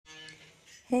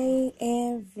Hey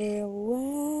everyone,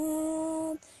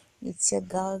 it's your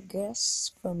girl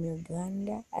Grace from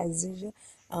Uganda. As usual,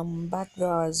 I'm back though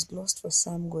I was lost for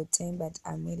some good time, but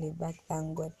I'm really back,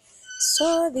 thank God.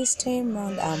 So this time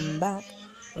round, I'm back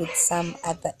with some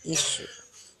other issue.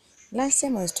 Last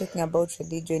time I was talking about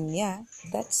religion, yeah,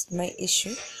 that's my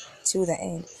issue till the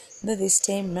end. But this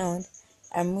time round,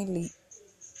 I'm really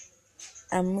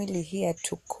here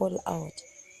to call out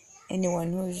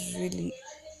anyone who's really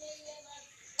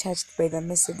touched by the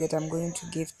message that I'm going to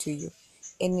give to you.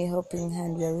 Any helping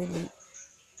hand, we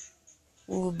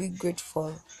will be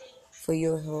grateful for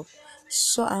your help.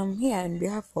 So I'm here on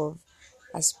behalf of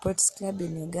a sports club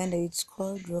in Uganda. It's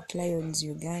called Rock Lions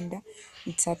Uganda.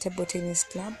 It's a table tennis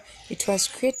club. It was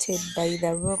created by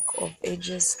the Rock of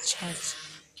Ages Church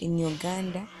in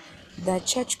Uganda. The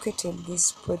church created this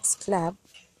sports club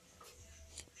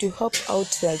to help out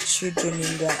the children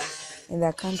in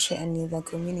the country and in the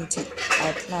community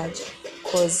at large,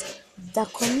 because the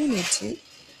community,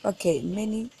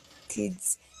 many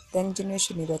kids, the young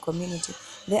generation in the community,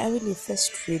 they are really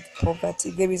faced with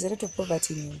poverty. There is a lot of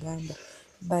poverty in Uganda,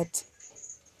 but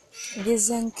these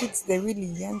young kids, they really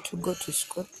yearn to go to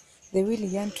school, they really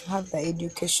yearn to have the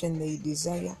education they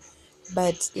desire,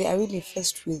 but they are really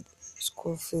faced with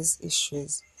school fees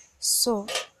issues. So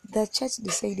the church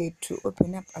decided to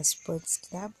open up a sports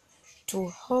club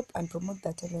to help and promote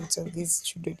the talents of these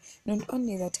children. Not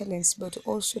only the talents, but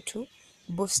also to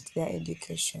boost their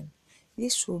education.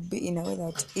 This will be in a way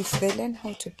that if they learn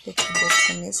how to play table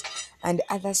tennis and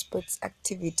other sports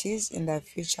activities in the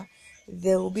future,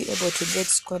 they will be able to get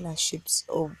scholarships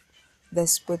of the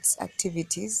sports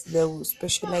activities they will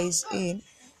specialize in,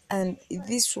 and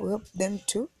this will help them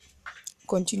to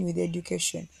continue with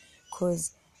education,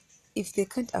 because if they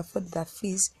can't afford the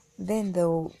fees, then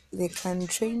they can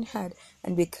train hard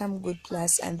and become good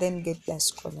players and then get their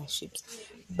scholarships.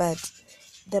 But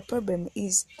the problem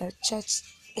is the church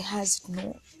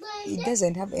it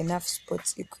doesn't have enough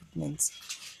sports equipment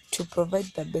to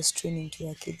provide the best training to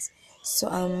their kids. So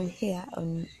I'm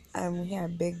here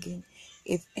begging,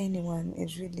 if anyone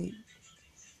is really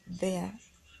there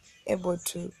able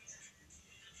to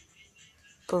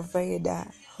provide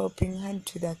a helping hand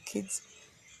to the kids,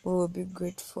 we will be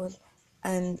grateful.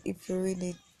 And if you're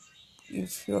really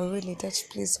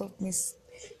touched, please help me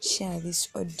share this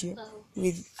audio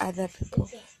with other people.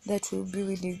 That will be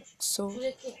really so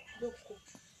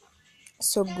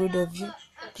good of you.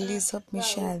 Please help me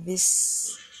share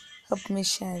this. Help me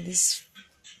share this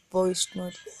voice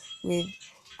note with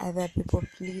other people.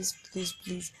 Please, please,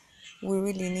 please. We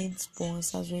really need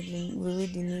sponsors. We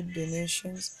really need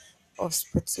donations of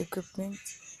sports equipment.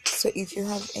 So if you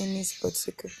have any sports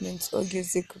equipment or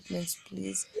use equipment,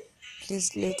 please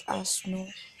let us know.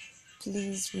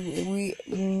 Please, we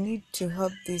need to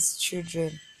help these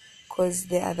children, because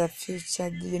they are the future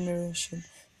generation.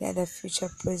 They are the future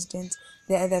presidents.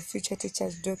 They are the future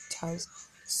teachers, doctors.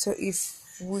 So if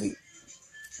we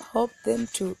help them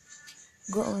to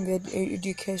go on their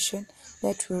education,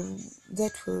 that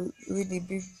will really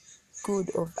be good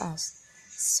of us.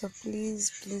 So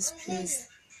please, please, please,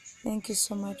 thank you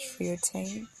so much for your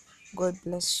time. God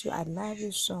bless you. I love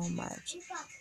you so much.